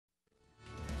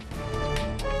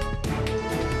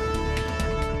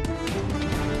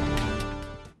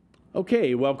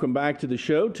Okay, welcome back to the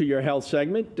show, to your health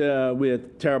segment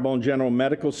with Terrebonne General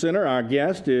Medical Center. Our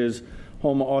guest is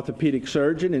Houma orthopedic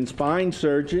surgeon and spine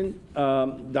surgeon,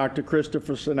 Dr.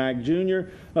 Christopher Sanak Jr.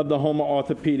 of the Houma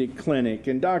Orthopedic Clinic.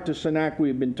 And Dr. Sanak,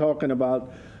 we've been talking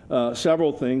about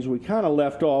several things. We kind of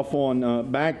left off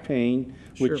on back pain,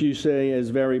 which Sure. you say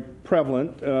is very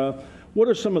prevalent. What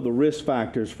are some of the risk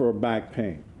factors for back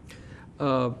pain?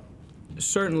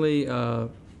 Certainly,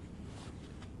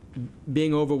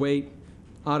 being overweight,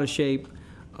 out of shape,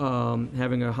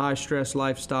 having a high-stress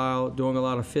lifestyle, doing a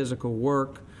lot of physical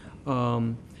work,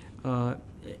 and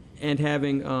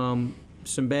having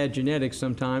some bad genetics.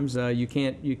 Sometimes you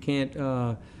can't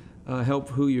help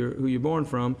who you're born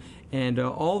from, and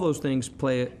all those things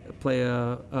play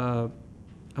a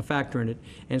factor in it.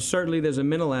 And certainly there's a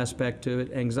mental aspect to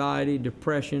it: anxiety,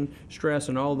 depression, stress,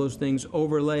 and all those things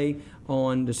overlay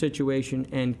on the situation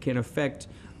and can affect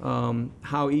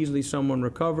how easily someone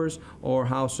recovers or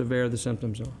how severe the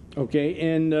symptoms are. Okay,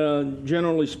 and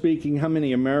generally speaking, how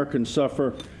many Americans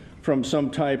suffer from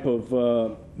some type of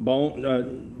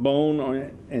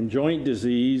bone and joint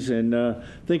disease? And I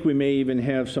think we may even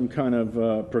have some kind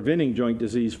of preventing joint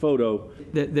disease photo.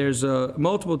 There's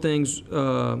multiple things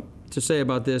to say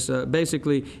about this.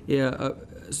 Basically,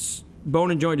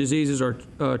 bone and joint diseases are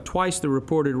twice the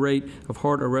reported rate of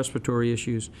heart or respiratory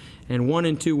issues. And 1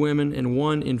 in 2 women and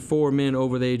 1 in 4 men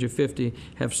over the age of 50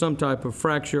 have some type of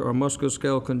fracture or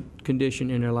musculoskeletal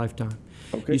condition in their lifetime.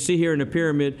 Okay. You see here in the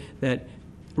pyramid that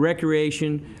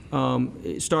recreation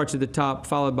starts at the top,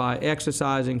 followed by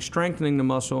exercising, strengthening the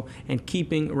muscle, and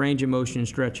keeping range of motion and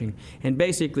stretching. And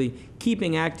basically,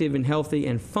 keeping active and healthy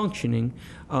and functioning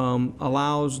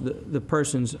allows the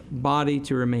person's body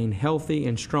to remain healthy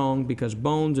and strong, because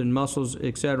bones and muscles,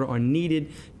 etc., are needed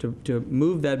to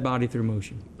move that body through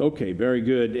motion. Okay, very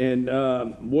good. And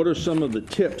what are some of the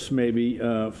tips maybe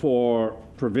for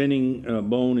preventing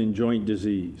bone and joint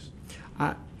disease?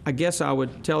 I guess I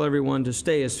would tell everyone to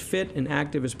stay as fit and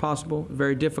active as possible.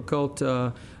 Very difficult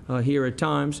here at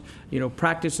times. You know,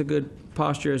 practice a good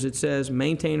posture, as it says,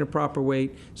 maintain a proper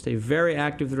weight, stay very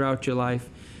active throughout your life.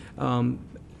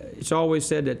 It's always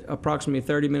said that approximately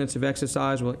 30 minutes of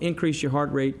exercise will increase your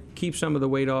heart rate, keep some of the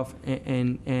weight off,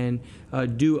 and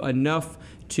do enough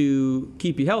to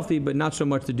keep you healthy, but not so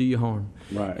much to do you harm.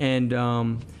 Right. And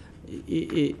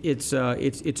it's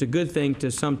a good thing to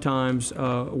sometimes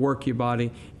work your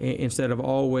body instead of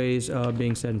always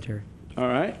being sedentary. All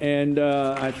right, and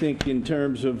I think in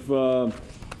terms of,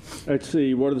 let's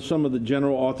see, what are some of the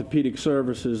general orthopedic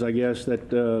services, I guess,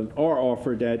 that are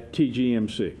offered at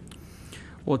TGMC?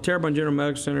 Well, Terrebonne General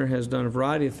Medical Center has done a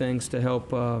variety of things to help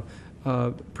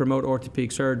promote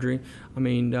orthopedic surgery. I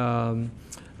mean,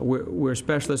 we're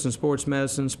specialists in sports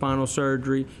medicine, spinal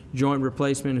surgery, joint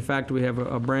replacement. In fact, we have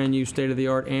a brand new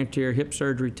state-of-the-art anterior hip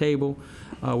surgery table.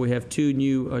 We have 2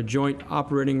 new joint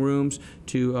operating rooms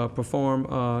to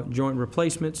perform joint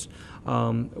replacements.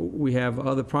 We have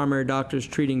other primary doctors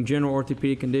treating general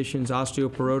orthopedic conditions,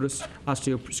 porosis,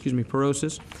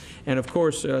 and of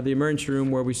course the emergency room,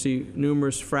 where we see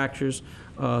numerous fractures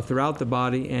throughout the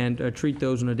body and treat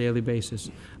those on a daily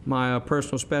basis. My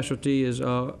personal specialty is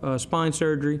spine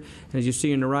surgery. As you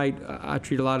see on the right, I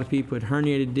treat a lot of people with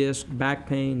herniated disc, back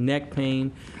pain, neck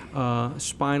pain,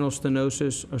 spinal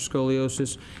stenosis or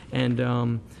scoliosis, and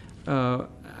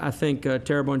I think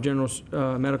Terrebonne General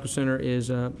Medical Center is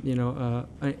a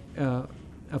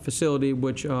facility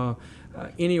which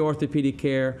any orthopedic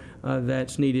care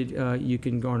that's needed you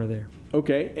can garner there.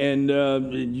 Okay, and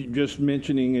just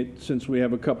mentioning it, since we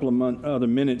have a couple of other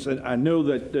minutes, I know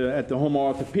that at the Houma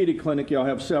Orthopedic Clinic y'all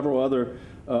have several other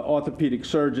orthopedic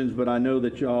surgeons, but I know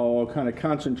that y'all kind of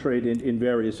concentrate in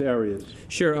various areas.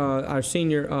 Sure. Our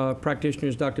senior practitioner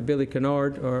is Dr. Billy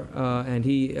Kennard, and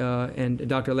he and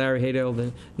Dr. Larry Haydell,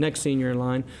 the next senior in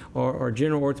line, are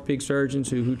general orthopedic surgeons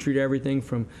who treat everything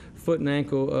from foot and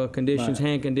ankle conditions, Right.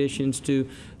 hand conditions, to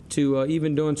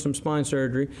even doing some spine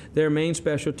surgery. Their main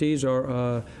specialties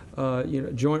are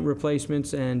joint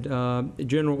replacements and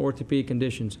general orthopedic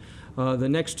conditions. The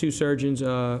next 2 surgeons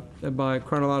by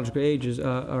chronological ages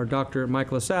are Dr.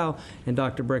 Michael LaSalle and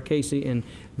Dr. Brett Casey, and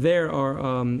they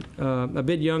are a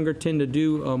bit younger, tend to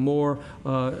do more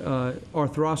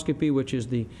arthroscopy, which is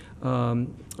the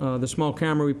small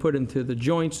camera we put into the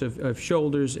joints of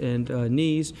shoulders and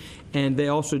knees, and they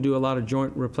also do a lot of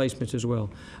joint replacements as well.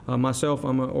 Myself,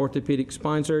 I'm an orthopedic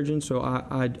spine surgeon, so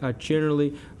I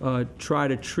generally try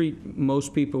to treat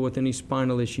most people with any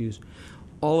spinal issues.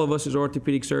 All of us as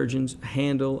orthopedic surgeons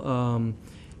handle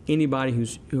anybody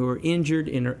who are injured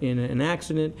in an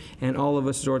accident, and all of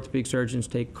us as orthopedic surgeons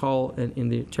take call in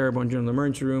the Terrebonne General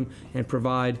Emergency Room and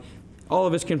provide all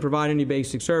of us can provide any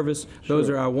basic service. Those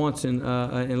are our wants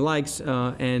and likes.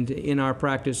 And in our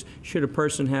practice, should a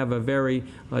person have a very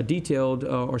detailed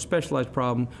or specialized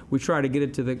problem, we try to get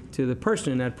it to the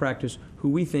person in that practice who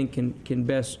we think can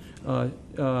best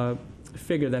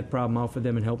figure that problem out for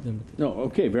them and help them. No,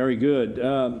 okay, very good.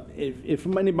 If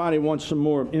anybody wants some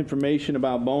more information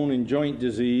about bone and joint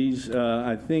disease,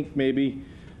 I think maybe,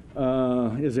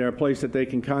 is there a place that they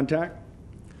can contact?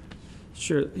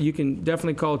 Sure. You can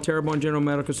definitely call Terrebonne General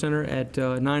Medical Center at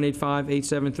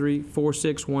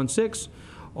 985-873-4616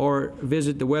 or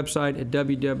visit the website at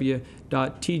www.tgmc.com.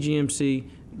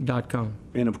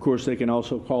 And of course, they can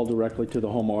also call directly to the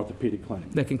home orthopedic clinic.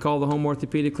 They can call the home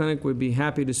orthopedic clinic. We'd be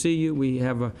happy to see you. We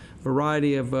have a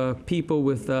variety of people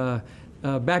with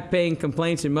back pain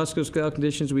complaints and musculoskeletal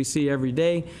conditions we see every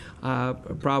day.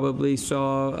 Probably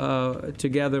saw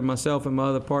together, myself and my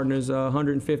other partners,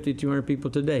 150, 200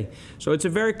 people today. So it's a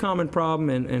very common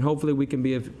problem, and hopefully we can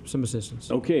be of some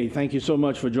assistance. Okay, thank you so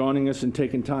much for joining us and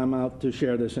taking time out to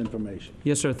share this information.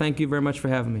 Yes, sir. Thank you very much for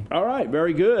having me. All right,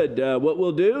 very good. What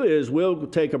we'll do is we'll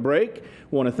take a break. I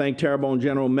want to thank Terrebonne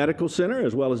General Medical Center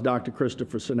as well as Dr.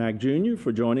 Christopher Sinak Jr.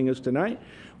 for joining us tonight.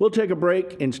 We'll take a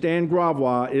break, and Stan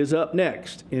Gravois is up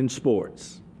next in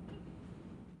sports.